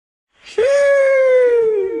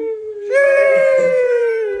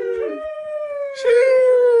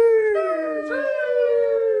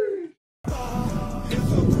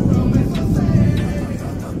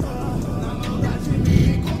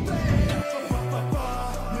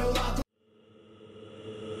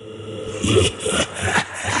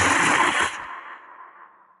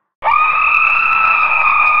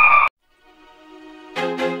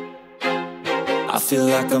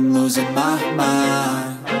like I'm losing my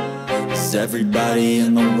mind. Is everybody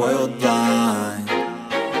in the world blind?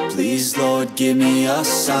 Please, Lord, give me a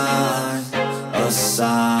sign, a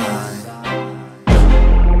sign.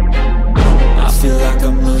 I feel like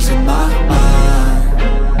I'm losing my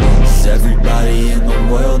mind. Is everybody in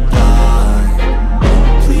the world blind?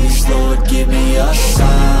 Please, Lord, give me a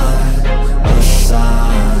sign, a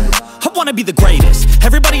sign. I wanna be the greatest.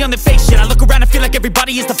 Everybody on the fake shit. I look around and feel like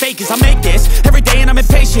everybody is the fakest. I make this every day and I'm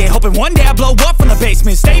impatient, hoping one day I blow up from the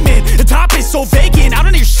basement. Statement, the top is so vacant. I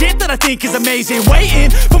don't hear shit that I think is amazing. Waiting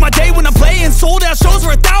for my day when I'm playing sold out shows for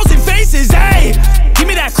 1,000 faces. Hey, give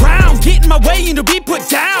me that crown, get in my way and to be put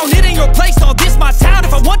down. It ain't your place, all this my town.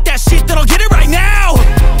 If I want that shit, then I'll get it right now.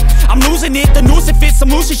 I'm losing it, the noose it fits, some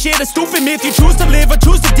losing shit, a stupid myth. You choose to live or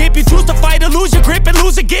choose to dip, you choose to fight or lose your grip and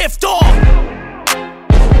lose a gift.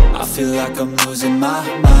 I feel like I'm losing my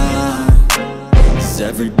mind. Is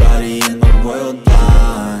everybody in the world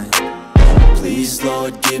blind? Please,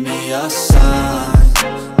 Lord, give me a sign,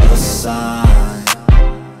 a sign.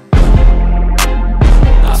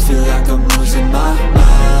 I feel like I'm losing my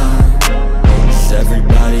mind. Is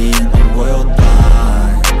everybody in the world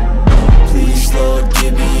blind? Please, Lord,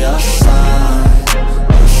 give me a sign,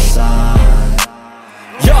 a sign.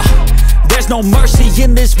 Yeah. There's no mercy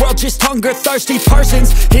in this world, just hunger-thirsty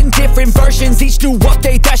persons in different versions. Each new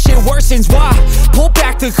update, that shit worsens. Why? Pull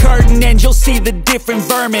back the curtain and you'll see the different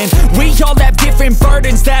vermin. We all have different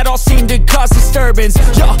burdens that all seem to cause disturbance.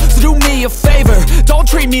 Yo, so do me a favor, don't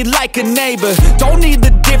treat me like a neighbor. Don't need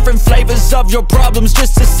the different flavors of your problems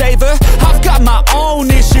just to savor. I've got my own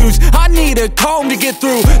issues, I need a comb to get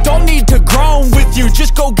through. Don't need to groan with you,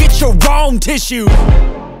 just go get your own tissue.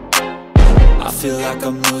 I feel like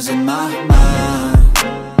I'm losing my mind.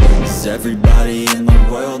 Is everybody in the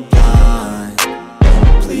world blind?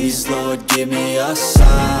 Please, Lord, give me a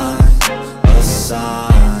sign, a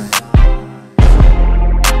sign.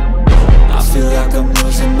 I feel like I'm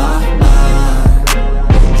losing my mind.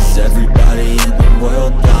 Is everybody in the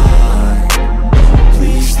world blind?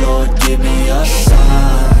 Please, Lord, give me a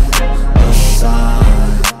sign, a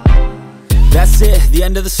sign. That's it, the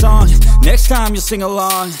end of the song. Next time you'll sing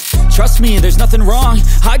along. Trust me, there's nothing wrong.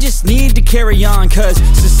 I just need to carry on, cause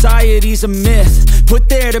society's a myth put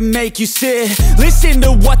there to make you sit. Listen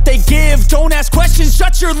to what they give. Don't ask questions,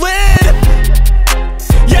 shut your lid.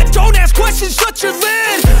 Yeah, don't ask questions, shut your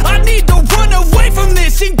lid. I need to run away from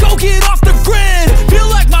this and go get off the grid. Feel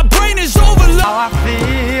like my brain is overloaded. How I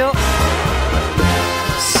feel,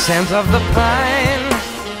 scent of the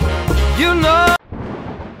pine, you know.